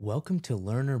Welcome to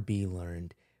Learn or Be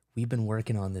Learned. We've been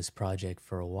working on this project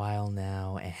for a while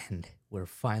now, and we're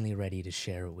finally ready to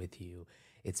share it with you.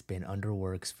 It's been under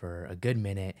works for a good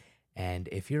minute, and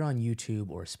if you're on YouTube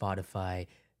or Spotify,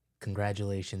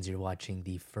 congratulations, you're watching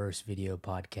the first video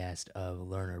podcast of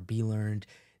Learn or Be Learned.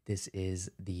 This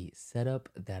is the setup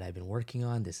that I've been working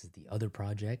on. This is the other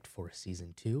project for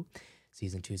season 2.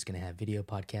 Season 2 is going to have video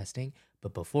podcasting,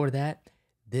 but before that,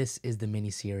 this is the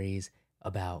mini-series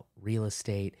about real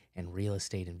estate and real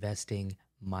estate investing,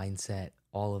 mindset,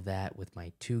 all of that with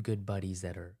my two good buddies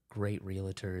that are great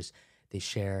realtors. They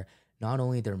share not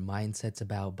only their mindsets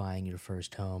about buying your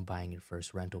first home, buying your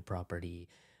first rental property,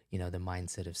 the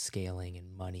mindset of scaling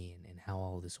and money and how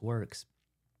all this works.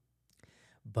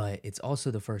 But it's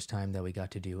also the first time that we got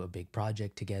to do a big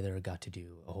project together, got to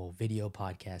do a whole video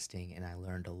podcasting, and I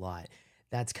learned a lot.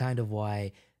 That's kind of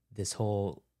why that's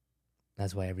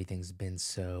why everything's been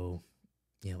so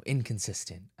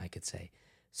inconsistent, I could say.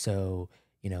 So,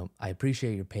 I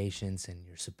appreciate your patience and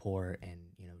your support and,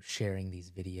 sharing these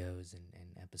videos and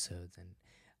episodes.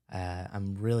 And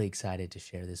I'm really excited to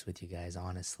share this with you guys,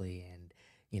 honestly. And,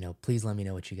 please let me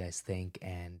know what you guys think.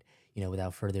 And,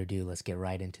 without further ado, let's get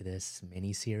right into this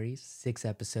mini series, 6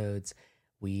 episodes.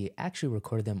 We actually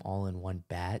recorded them all in one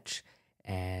batch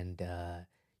and,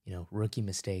 rookie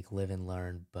mistake, live and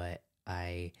learn, but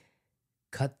I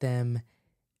cut them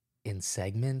in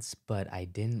segments, but I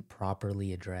didn't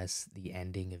properly address the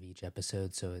ending of each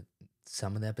episode. So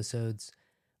some of the episodes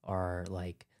are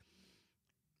like,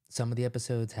 some of the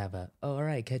episodes have all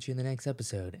right, catch you in the next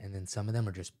episode. And then some of them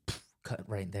are just cut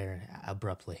right there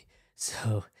abruptly.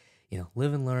 So,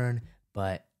 live and learn,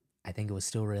 but I think it was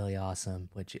still really awesome,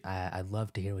 which I'd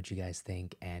love to hear what you guys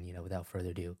think. And, without further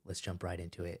ado, let's jump right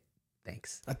into it.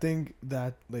 Thanks. I think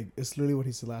that it's literally what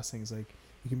he said last thing is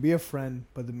you can be a friend,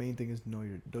 but the main thing is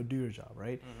do your job,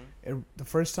 right? Mm-hmm. The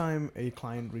first time a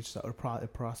client reaches out or a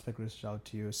prospect reaches out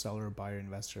to you, a seller, buyer,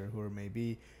 investor, whoever it may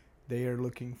be, they are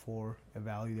looking for a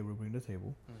value that we're bringing to the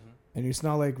table. Mm-hmm. And it's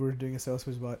not like we're doing a sales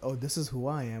pitch about, oh, this is who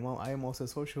I am. I am also a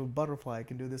social butterfly. I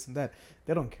can do this and that.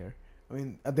 They don't care. I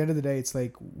mean, at the end of the day, it's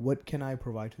like, what can I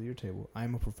provide to your table?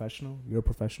 I'm a professional. You're a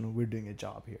professional. We're doing a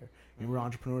job here. And we're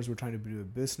entrepreneurs. We're trying to do a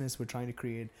business. We're trying to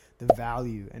create the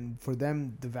value. And for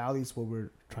them, the value is what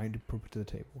we're trying to put to the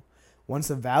table. Once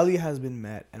the value has been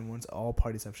met and once all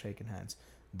parties have shaken hands,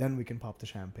 then we can pop the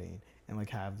champagne and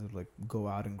have to go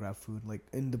out and grab food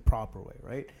in the proper way,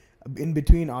 right? In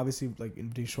between, obviously, in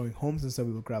between showing homes and stuff,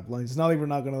 we will grab lunch. It's not like we're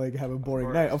not gonna have a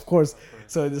boring night, of course.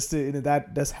 So just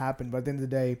that does happen. But at the end of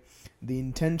the day, the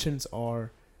intentions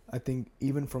are, I think,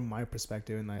 even from my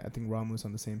perspective, and I think Ramu's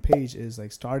on the same page, is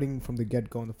starting from the get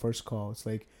go on the first call. It's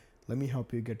let me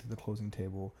help you get to the closing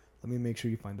table. Let me make sure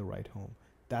you find the right home.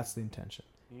 That's the intention.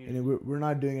 And we're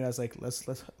not doing it as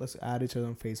let's add each other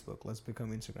on Facebook. Let's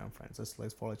become Instagram friends.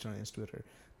 Let's follow each other on Twitter.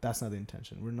 That's not the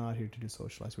intention. We're not here to do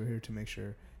socialize. We're here to make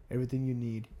sure everything you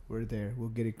need, we're there. We'll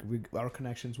get it. Our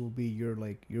connections will be your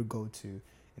go-to,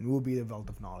 and we'll be the wealth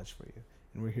of knowledge for you.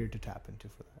 And we're here to tap into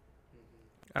for that.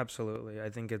 Absolutely, I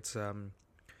think it's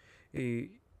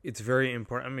very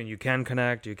important. I mean, you can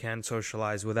connect, you can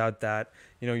socialize. Without that,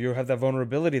 you have that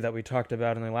vulnerability that we talked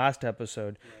about in the last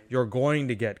episode. Right. You're going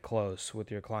to get close with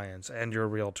your clients and your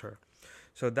realtor,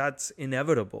 so that's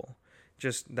inevitable.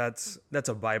 Just that's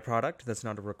a byproduct. That's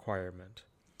not a requirement.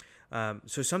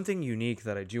 So something unique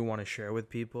that I do want to share with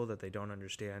people that they don't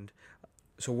understand.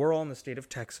 So we're all in the state of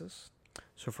Texas.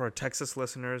 So for our Texas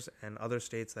listeners and other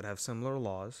states that have similar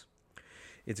laws,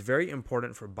 it's very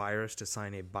important for buyers to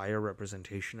sign a buyer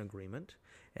representation agreement.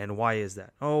 And why is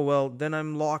that? Oh, well, then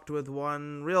I'm locked with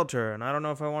one realtor and I don't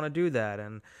know if I want to do that.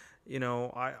 And,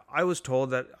 I was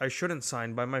told that I shouldn't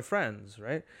sign by my friends,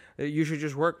 right? You should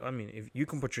just work. I mean, if you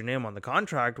can put your name on the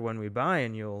contract when we buy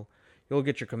and you'll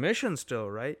get your commission still,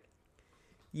 right?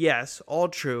 Yes, all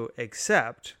true,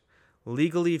 except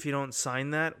legally, if you don't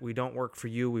sign that, we don't work for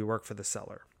you, we work for the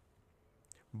seller.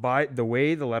 By the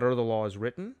way the letter of the law is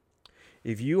written,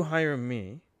 if you hire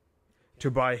me to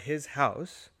buy his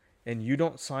house and you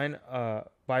don't sign a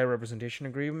buyer representation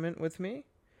agreement with me,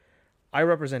 I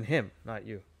represent him, not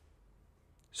you.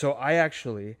 So I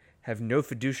actually have no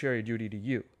fiduciary duty to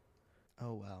you.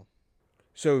 Oh, wow.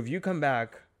 So if you come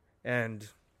back and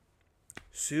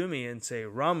sue me and say,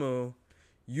 Ramu,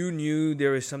 you knew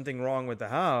there was something wrong with the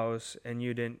house and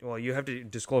you didn't, well, you have to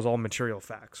disclose all material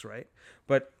facts, right?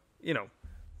 But,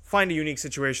 find a unique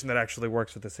situation that actually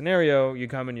works with the scenario. You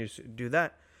come and you do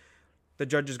that. The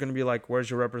judge is going to be like, where's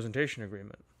your representation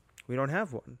agreement? We don't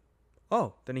have one.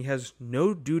 Oh, then he has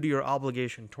no duty or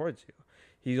obligation towards you.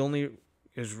 He only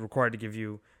is required to give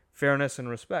you fairness and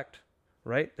respect,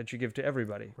 right? That you give to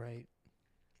everybody. Right.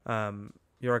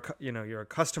 You're a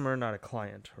customer, not a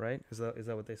client, right? Is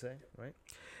that what they say,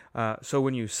 right? So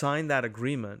when you sign that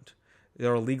agreement,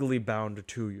 they're legally bound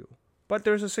to you. But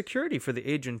there's a security for the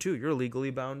agent too. You're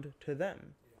legally bound to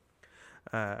them.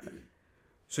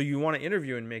 So you want to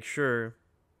interview and make sure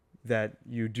that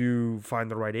you do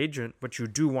find the right agent, but you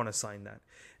do want to sign that.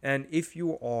 And if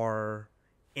you are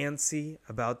antsy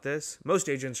about this, most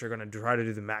agents are going to try to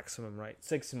do the maximum, right?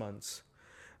 6 months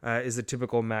is the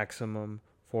typical maximum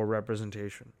for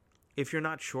representation. If you're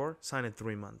not sure, sign a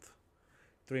 3-month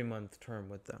term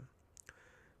with them.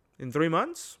 In 3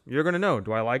 months, you're going to know,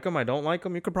 do I like them? I don't like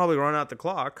them? You could probably run out the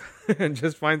clock and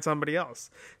just find somebody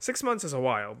else. 6 months is a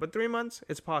while, but 3 months,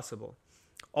 it's possible.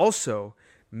 Also,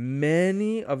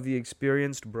 many of the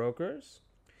experienced brokers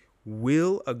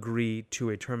will agree to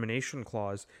a termination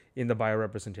clause in the buyer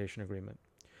representation agreement.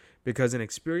 Because an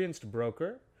experienced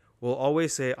broker will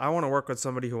always say, I want to work with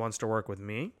somebody who wants to work with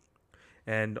me.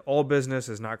 And all business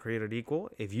is not created equal.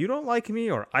 If you don't like me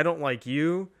or I don't like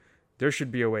you, there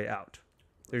should be a way out.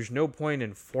 There's no point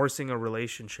in forcing a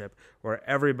relationship where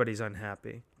everybody's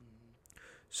unhappy.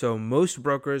 So most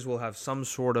brokers will have some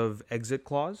sort of exit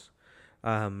clause.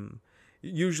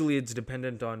 Usually it's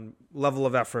dependent on level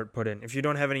of effort put in. If you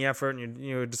don't have any effort and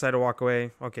you decide to walk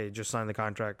away, okay, just sign the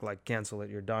contract, like cancel it,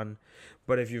 you're done.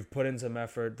 But if you've put in some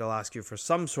effort, they'll ask you for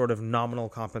some sort of nominal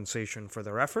compensation for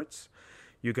their efforts.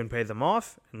 You can pay them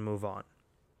off and move on.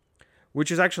 Which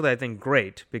is actually, I think,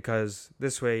 great, because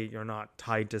this way you're not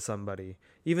tied to somebody.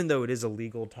 Even though it is a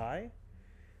legal tie,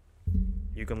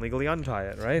 you can legally untie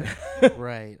it, right?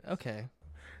 Right. Okay.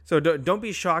 So don't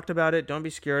be shocked about it. Don't be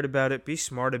scared about it. Be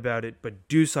smart about it. But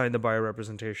do sign the buyer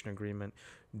representation agreement.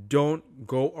 Don't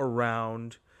go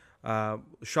around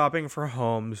shopping for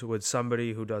homes with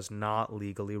somebody who does not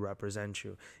legally represent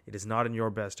you. It is not in your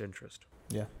best interest.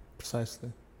 Yeah,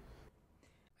 precisely.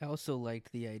 I also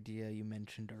liked the idea you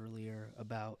mentioned earlier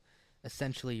about,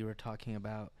 essentially you were talking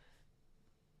about,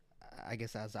 I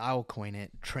guess as I'll coin it,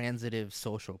 transitive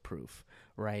social proof,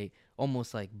 right?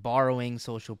 Almost like borrowing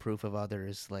social proof of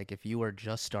others. Like if you are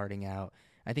just starting out,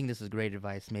 I think this is great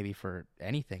advice maybe for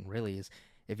anything really, is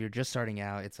if you're just starting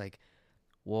out, it's like,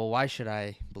 well, why should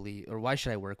I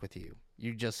work with you?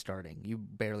 You're just starting. You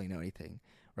barely know anything,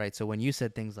 right? So when you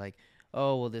said things like,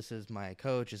 oh, well, this is my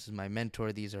coach, this is my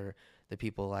mentor, these are the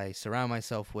people I surround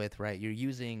myself with, right? You're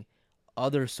using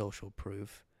other social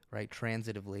proof, right,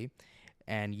 transitively,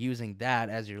 and using that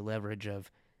as your leverage of,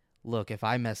 look, if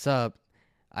I mess up,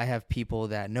 I have people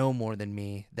that know more than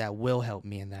me that will help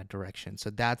me in that direction. So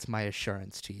that's my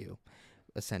assurance to you,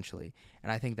 essentially.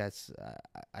 And I think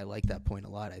I like that point a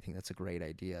lot. I think that's a great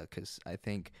idea, because I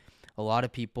think a lot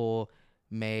of people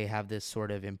may have this sort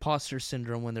of imposter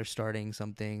syndrome when they're starting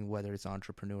something, whether it's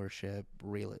entrepreneurship,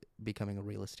 becoming a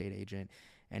real estate agent,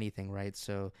 anything, right?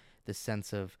 So the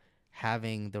sense of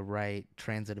having the right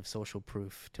transitive social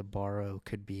proof to borrow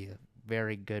could be a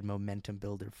very good momentum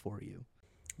builder for you.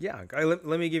 Yeah, let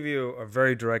me give you a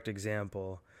very direct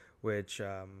example, which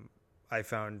I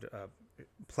found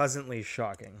pleasantly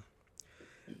shocking.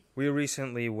 We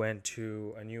recently went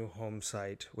to a new home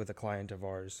site with a client of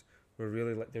ours. They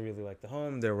really liked the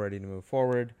home. They're ready to move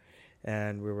forward,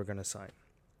 and we were going to sign.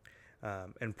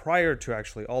 And prior to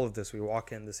actually all of this, we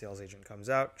walk in. The sales agent comes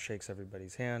out, shakes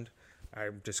everybody's hand. I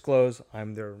disclose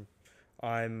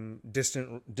I'm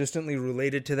distantly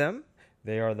related to them.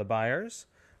 They are the buyers.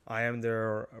 I am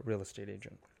their real estate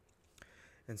agent.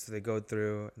 And so they go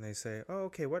through and they say, "Oh,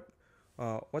 okay.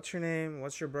 What's your name?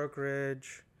 What's your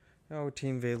brokerage? Oh,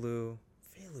 Team Velu.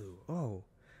 Velu. Oh,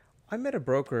 I met a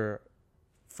broker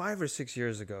 5 or 6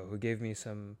 years ago who gave me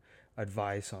some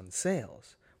advice on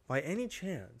sales. By any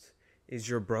chance, is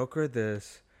your broker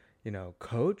this,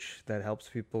 coach that helps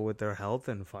people with their health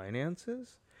and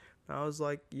finances?" I was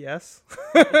like, "Yes,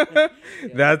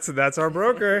 that's our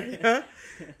broker." Yeah.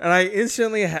 And I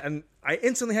instantly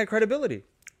had credibility.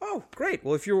 Oh, great.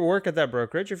 Well, if you work at that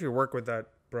brokerage, if you work with that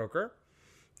broker,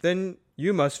 then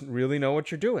you must really know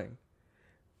what you're doing.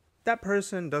 That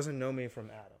person doesn't know me from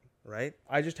Adam, right?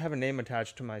 I just have a name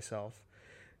attached to myself.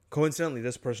 Coincidentally,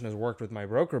 this person has worked with my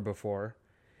broker before,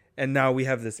 and now we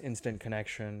have this instant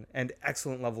connection and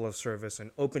excellent level of service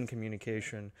and open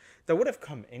communication that would have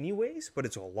come anyways, but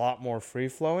it's a lot more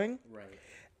free-flowing. Right.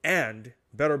 And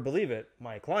better believe it,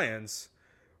 my clients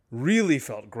really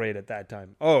felt great at that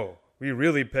time. Oh, we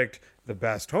really picked the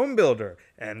best home builder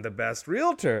and the best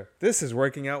realtor. This is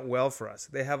working out well for us.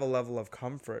 They have a level of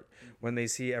comfort when they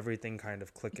see everything kind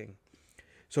of clicking.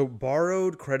 So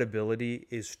borrowed credibility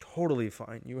is totally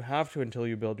fine. You have to until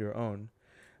you build your own.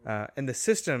 And the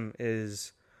system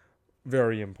is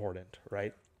very important,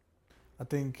 right? I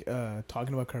think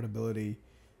talking about credibility,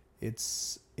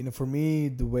 it's, for me,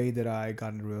 the way that I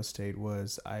got into real estate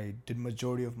was I did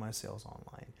majority of my sales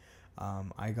online.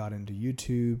 I got into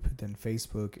YouTube, then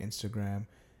Facebook, Instagram,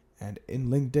 and in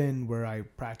LinkedIn, where I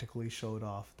practically showed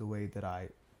off the way that I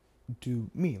do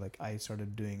me. Like, I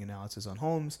started doing analysis on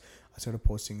homes. I started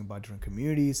posting about different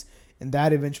communities, and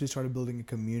that eventually started building a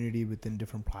community within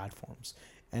different platforms.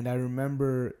 And I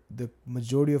remember the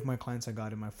majority of my clients I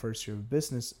got in my first year of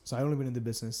business. So I only been in the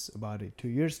business about 2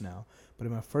 years now, but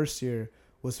in my first year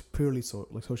was purely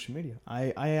social media.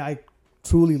 I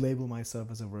truly label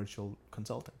myself as a virtual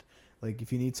consultant. Like,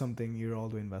 if you need something, you're all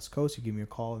the way in West Coast, you give me a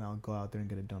call and I'll go out there and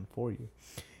get it done for you.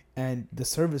 And the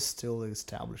service still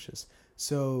establishes.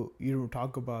 So you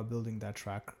talk about building that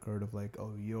track record of like,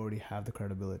 oh, you already have the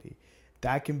credibility.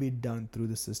 That can be done through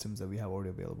the systems that we have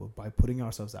already available, by putting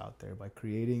ourselves out there, by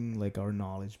creating like our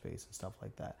knowledge base and stuff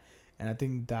like that. And I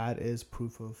think that is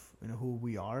proof of, who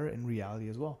we are in reality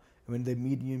as well. And when they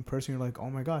meet you in person, you're like,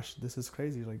 oh my gosh, this is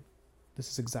crazy. Like, this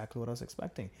is exactly what I was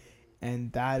expecting.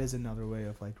 And that is another way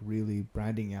of like really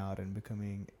branding out and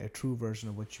becoming a true version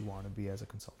of what you want to be as a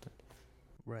consultant.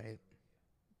 Right.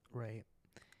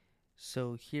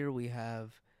 So here we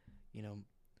have,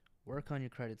 work on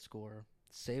your credit score,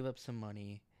 save up some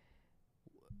money.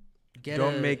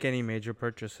 Don't make any major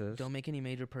purchases. Don't make any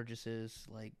major purchases,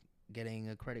 like getting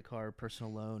a credit card,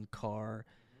 personal loan, car,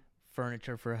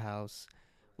 furniture for a house.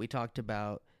 We talked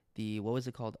about what was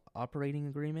it called? Operating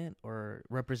agreement or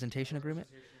representation agreement?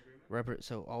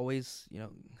 So always,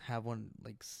 have one,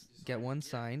 like get one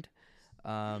signed.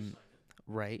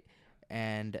 Right.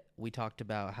 And we talked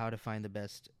about how to find the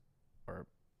best or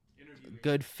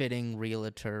good fitting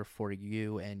realtor for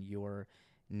you and your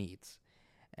needs.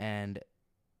 And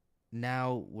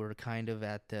now we're kind of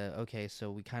at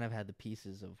so we kind of had the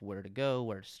pieces of where to go,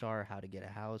 where to start, how to get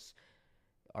a house.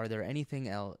 Are there anything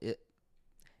else?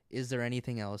 Is there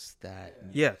anything else that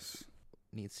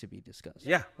needs to be discussed?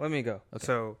 Yeah, let me go. Okay.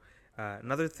 So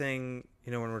another thing,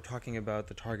 when we're talking about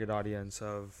the target audience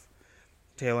of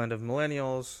tail end of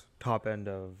millennials, top end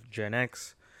of Gen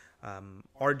X,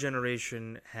 our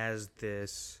generation has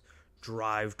this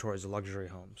drive towards luxury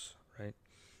homes, right?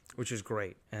 Which is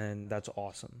great, and that's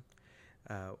awesome.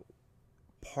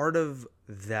 Part of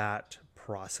that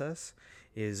process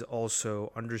is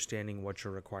also understanding what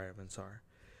your requirements are.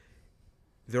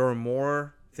 There are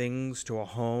more things to a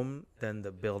home than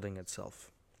the building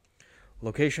itself.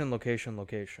 Location,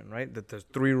 right? There's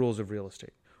 3 rules of real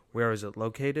estate. Where is it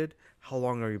located? How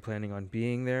long are you planning on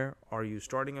being there? Are you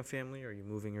starting a family? Are you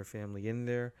moving your family in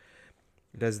there?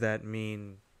 Does that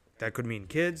mean, that could mean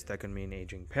kids, that could mean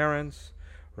aging parents,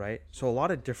 right? So a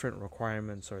lot of different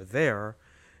requirements are there.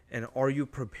 And are you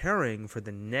preparing for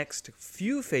the next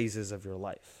few phases of your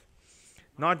life?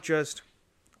 Not just,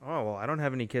 oh, well, I don't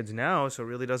have any kids now, so it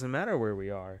really doesn't matter where we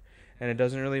are. And it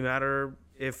doesn't really matter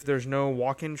if there's no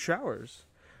walk-in showers.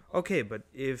 Okay, but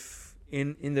if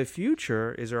in the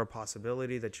future, is there a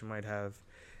possibility that you might have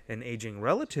an aging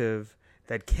relative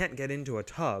that can't get into a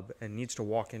tub and needs to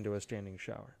walk into a standing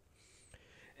shower?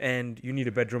 And you need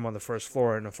a bedroom on the first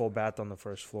floor and a full bath on the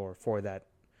first floor for that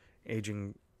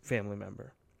aging family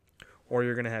member. Or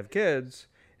you're going to have kids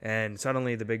and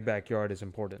suddenly the big backyard is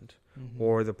important. Mm-hmm.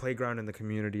 Or the playground and the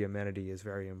community amenity is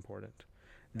very important.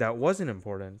 That wasn't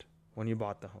important when you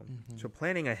bought the home. Mm-hmm. So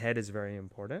planning ahead is very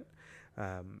important.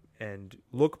 And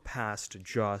look past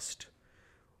just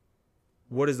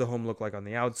what does the home look like on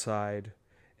the outside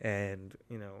and,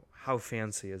 how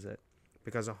fancy is it?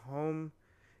 Because a home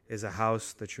is a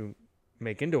house that you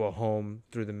make into a home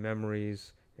through the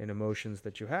memories and emotions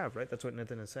that you have, right? That's what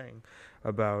Nithin is saying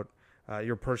about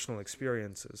your personal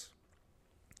experiences.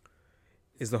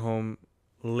 Is the home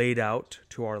laid out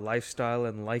to our lifestyle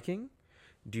and liking?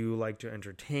 Do you like to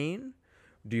entertain?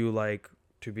 Do you like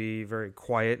to be very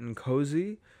quiet and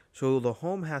cozy? So the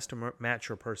home has to match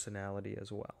your personality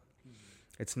as well.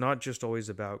 Mm-hmm. It's not just always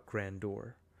about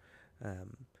grandeur.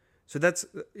 So that's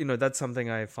something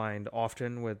I find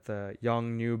often with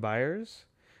young new buyers.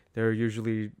 They're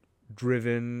usually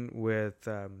driven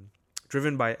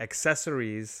by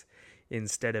accessories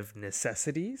instead of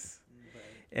necessities.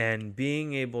 And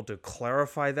being able to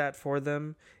clarify that for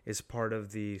them is part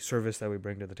of the service that we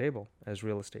bring to the table as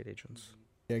real estate agents.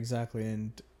 Yeah, exactly.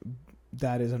 And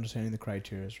that is understanding the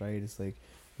criteria, right? It's like,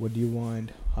 what do you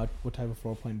want? What type of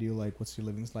floor plan do you like? What's your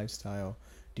living lifestyle?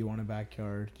 Do you want a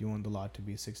backyard? Do you want the lot to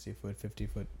be 60 foot, 50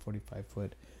 foot, 45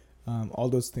 foot? All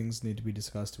those things need to be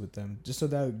discussed with them, just so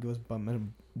that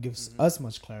gives mm-hmm. us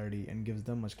much clarity and gives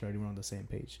them much clarity. We're on the same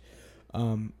page.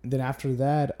 Then after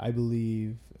that, I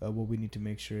believe what we need to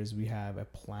make sure is we have a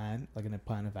plan, like a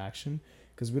plan of action,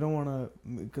 because we don't want to,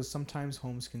 because sometimes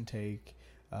homes can take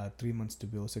 3 months to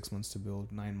build, 6 months to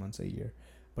build, 9 months, a year.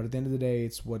 But at the end of the day,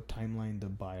 it's what timeline the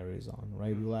buyer is on,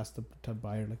 right? We'll ask the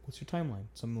buyer, like, what's your timeline?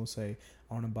 Someone will say,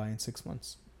 I want to buy in 6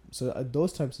 months. So at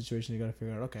those type of situations, you got to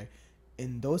figure out, okay,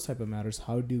 in those type of matters,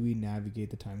 how do we navigate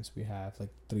the times we have, like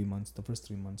 3 months, the first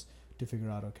 3 months, to figure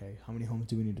out, okay, how many homes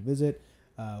do we need to visit?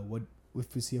 What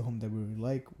if we see a home that we really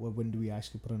like? When do we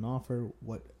actually put an offer?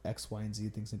 What X, Y, and Z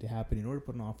things need to happen in order to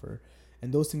put an offer?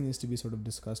 And those things needs to be sort of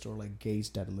discussed or like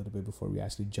gauged at a little bit before we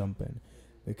actually jump in,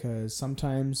 because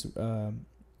sometimes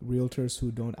realtors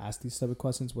who don't ask these type of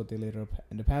questions, what they later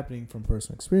end up happening from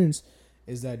personal experience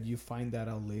is that you find that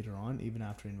out later on, even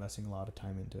after investing a lot of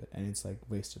time into it, and it's like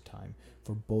wasted time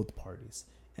for both parties.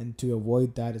 And to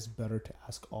avoid that, it's better to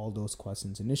ask all those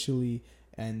questions initially,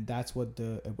 and that's what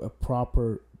a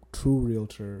proper true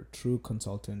realtor, true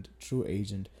consultant, true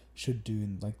agent should do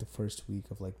in like the first week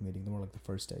of like meeting them, or like the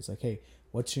first day. It's like, hey,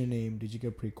 what's your name? Did you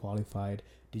get pre-qualified?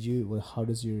 How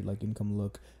does your like income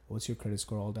look? What's your credit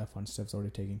score? All that fun stuff's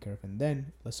already taken care of. And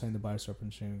then let's sign the buyer's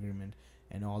representation agreement,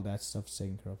 and all that stuff's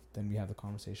taken care of. Then we have the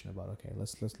conversation about, okay,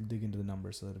 let's dig into the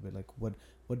numbers a little bit. Like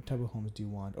what type of homes do you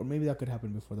want? Or maybe that could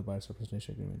happen before the buyer's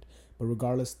representation agreement. But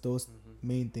regardless, those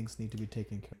main things need to be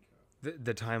taken care of.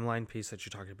 The timeline piece that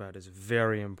you're talking about is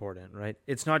very important, right?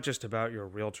 It's not just about your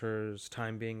realtor's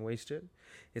time being wasted.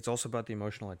 It's also about the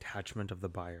emotional attachment of the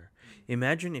buyer.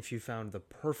 Imagine if you found the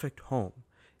perfect home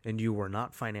and you were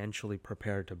not financially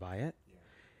prepared to buy it,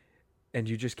 and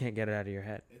you just can't get it out of your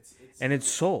head. It's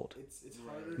sold.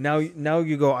 Now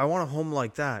you go, I want a home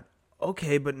like that.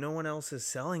 Okay, but no one else is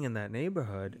selling in that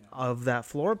neighborhood of that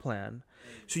floor plan.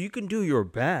 So you can do your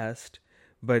best,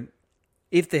 but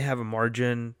if they have a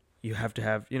margin, you have to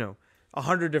have,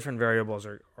 100 different variables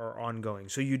are ongoing.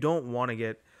 So you don't want to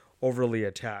get overly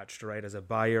attached, right, as a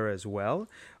buyer as well.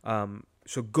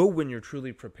 So go when you're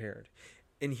truly prepared.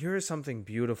 And here is something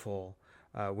beautiful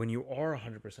when you are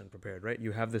 100% prepared, right?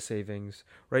 You have the savings,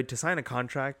 right? To sign a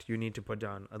contract, you need to put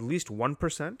down at least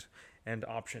 1% and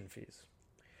option fees.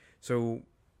 So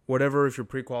whatever, if you're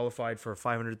pre-qualified for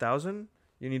 $500,000,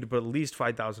 you need to put at least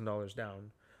 $5,000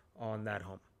 down on that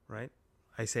home, right?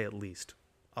 I say at least.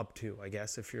 Up to, I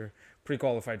guess, if you're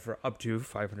pre-qualified for up to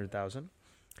 $500,000.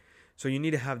 So you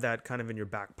need to have that kind of in your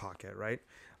back pocket, right?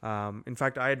 In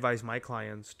fact, I advise my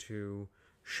clients to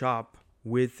shop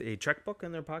with a checkbook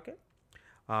in their pocket.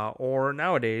 Or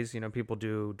nowadays, people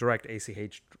do direct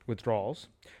ACH withdrawals.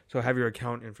 So have your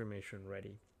account information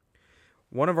ready.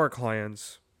 One of our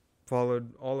clients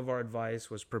followed all of our advice,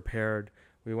 was prepared.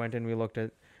 We went and we looked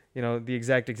at, the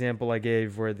exact example I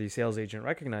gave where the sales agent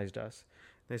recognized us.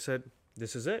 They said,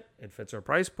 this is it. It fits our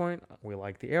price point. We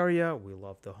like the area. We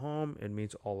love the home. It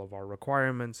meets all of our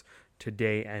requirements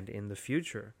today and in the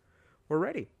future. We're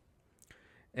ready.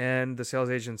 And the sales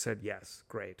agent said, yes,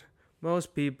 great.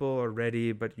 Most people are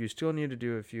ready, but you still need to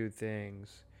do a few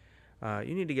things.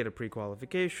 You need to get a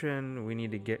pre-qualification. We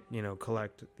need to get,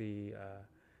 collect the,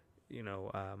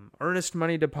 earnest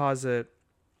money deposit.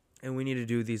 And we need to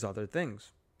do these other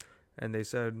things. And they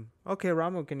said, okay,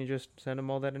 Ramu, can you just send them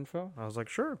all that info? I was like,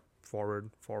 sure. Forward.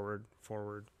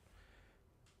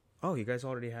 Oh, you guys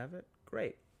already have it?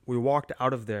 Great. We walked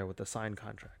out of there with a signed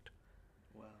contract.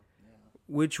 Wow. Yeah.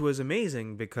 Which was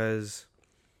amazing because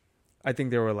I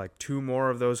think there were like 2 more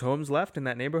of those homes left in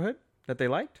that neighborhood that they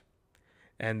liked.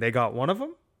 And they got one of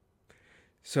them.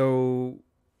 So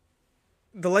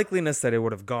the likeliness that it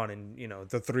would have gone in,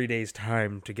 the 3 days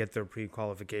time to get their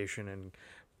pre-qualification and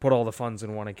put all the funds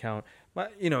in one account,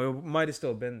 but, it might have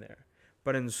still been there.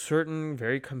 But in certain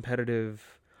very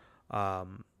competitive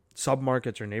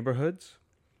submarkets or neighborhoods,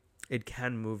 it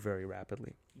can move very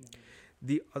rapidly. Mm-hmm.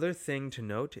 The other thing to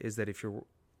note is that if you're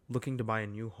looking to buy a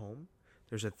new home,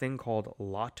 there's a thing called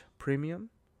lot premium.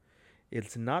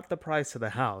 It's not the price of the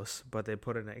house, but they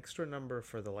put an extra number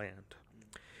for the land.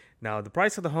 Now, the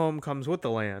price of the home comes with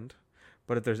the land,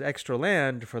 but if there's extra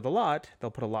land for the lot, they'll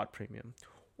put a lot premium.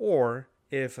 Or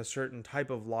if a certain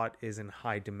type of lot is in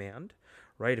high demand,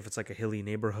 right? If it's like a hilly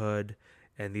neighborhood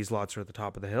and these lots are at the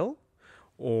top of the hill,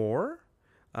 or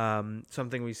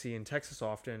something we see in Texas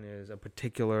often is a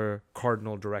particular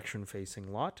cardinal direction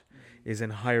facing lot is in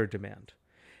higher demand.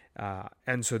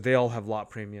 And so they all have lot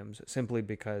premiums simply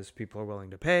because people are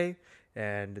willing to pay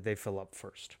and they fill up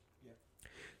first. Yeah.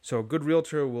 So a good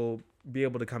realtor will be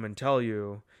able to come and tell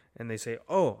you, and they say,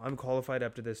 oh, I'm qualified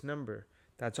up to this number.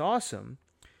 That's awesome.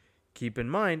 Keep in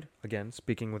mind, again,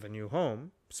 speaking about a new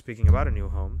home,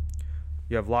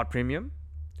 you have lot premium,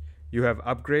 you have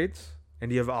upgrades,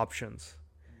 and you have options.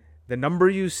 The number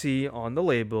you see on the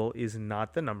label is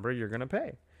not the number you're going to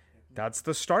pay. That's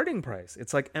the starting price.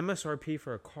 It's like MSRP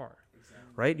for a car,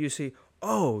 right? You see,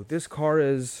 oh, this car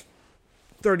is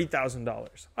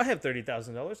 $30,000. I have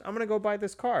 $30,000. I'm going to go buy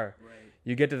this car. Right.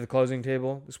 You get to the closing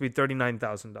table. This will be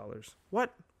 $39,000.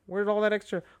 What? Where did all that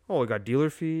extra? Oh, we got dealer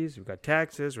fees. We got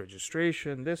taxes,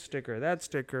 registration, this sticker, that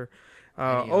sticker.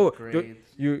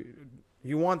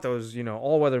 You want those,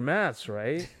 all-weather mats,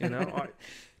 right?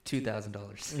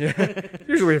 $2,000. Yeah,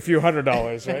 usually a few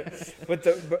 $100s, right?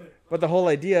 But the whole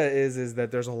idea is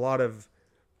that there's a lot of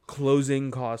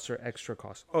closing costs or extra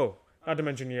costs. Oh, not to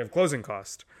mention you have closing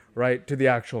cost, right, to the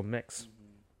actual mix.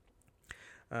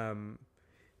 A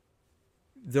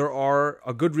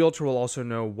good realtor will also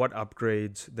know what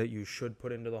upgrades that you should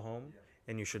put into the home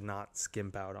and you should not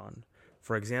skimp out on.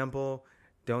 For example,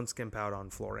 don't skimp out on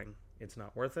flooring. It's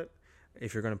not worth it.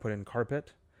 If you're going to put in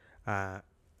carpet, the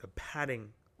padding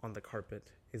on the carpet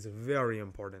is very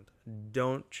important.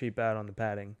 Don't cheap out on the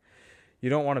padding. You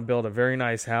don't want to build a very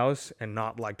nice house and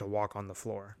not like to walk on the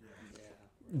floor.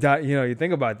 That, you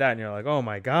think about that and you're like, oh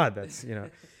my God, that's,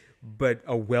 but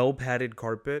a well-padded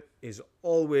carpet is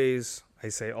always, I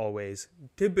say always,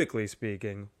 typically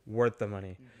speaking, worth the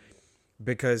money.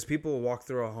 Because people will walk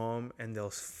through a home and they'll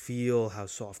feel how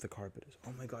soft the carpet is.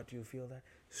 Oh my God, do you feel that?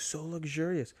 So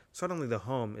luxurious. Suddenly the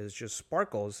home is just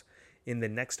sparkles in the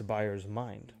next buyer's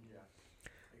mind. Yeah,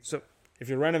 exactly. So if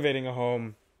you're renovating a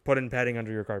home, put in padding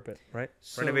under your carpet, right?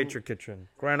 So, renovate your kitchen.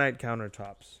 Granite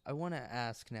countertops. I want to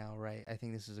ask now, right? I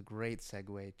think this is a great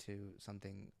segue to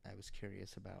something I was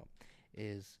curious about,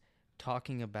 is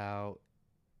talking about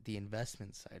the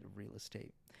investment side of real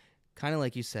estate. Kind of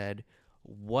like you said,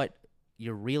 what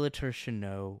your realtor should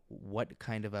know, what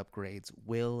kind of upgrades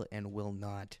will and will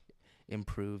not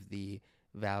improve the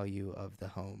value of the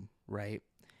home, right?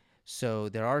 So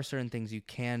there are certain things you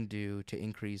can do to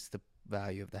increase the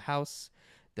value of the house.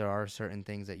 There are certain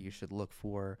things that you should look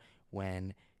for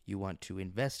when you want to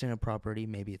invest in a property.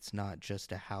 Maybe it's not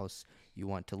just a house you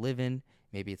want to live in.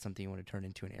 Maybe it's something you want to turn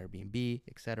into an Airbnb,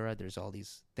 etc. There's all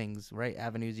these things, right?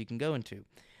 Avenues you can go into.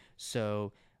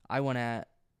 So I want to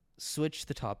switch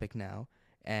the topic now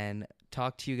and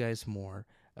talk to you guys more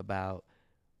about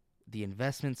the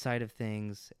investment side of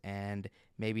things, and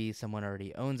maybe someone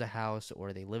already owns a house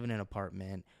or they live in an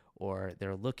apartment or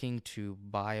they're looking to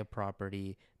buy a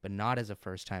property but not as a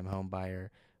first-time home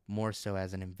buyer, more so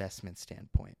as an investment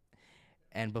standpoint.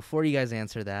 And before you guys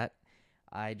answer that,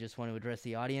 I just want to address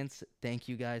the audience. Thank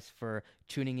you guys for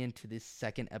tuning in to this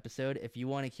second episode. If you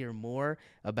want to hear more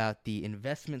about the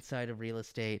investment side of real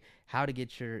estate, how to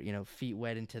get your feet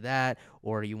wet into that,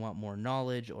 or you want more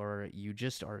knowledge, or you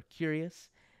just are curious,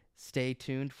 stay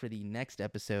tuned for the next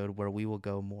episode where we will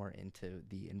go more into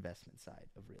the investment side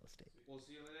of real estate. We'll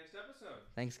see you in the next episode.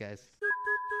 Thanks, guys.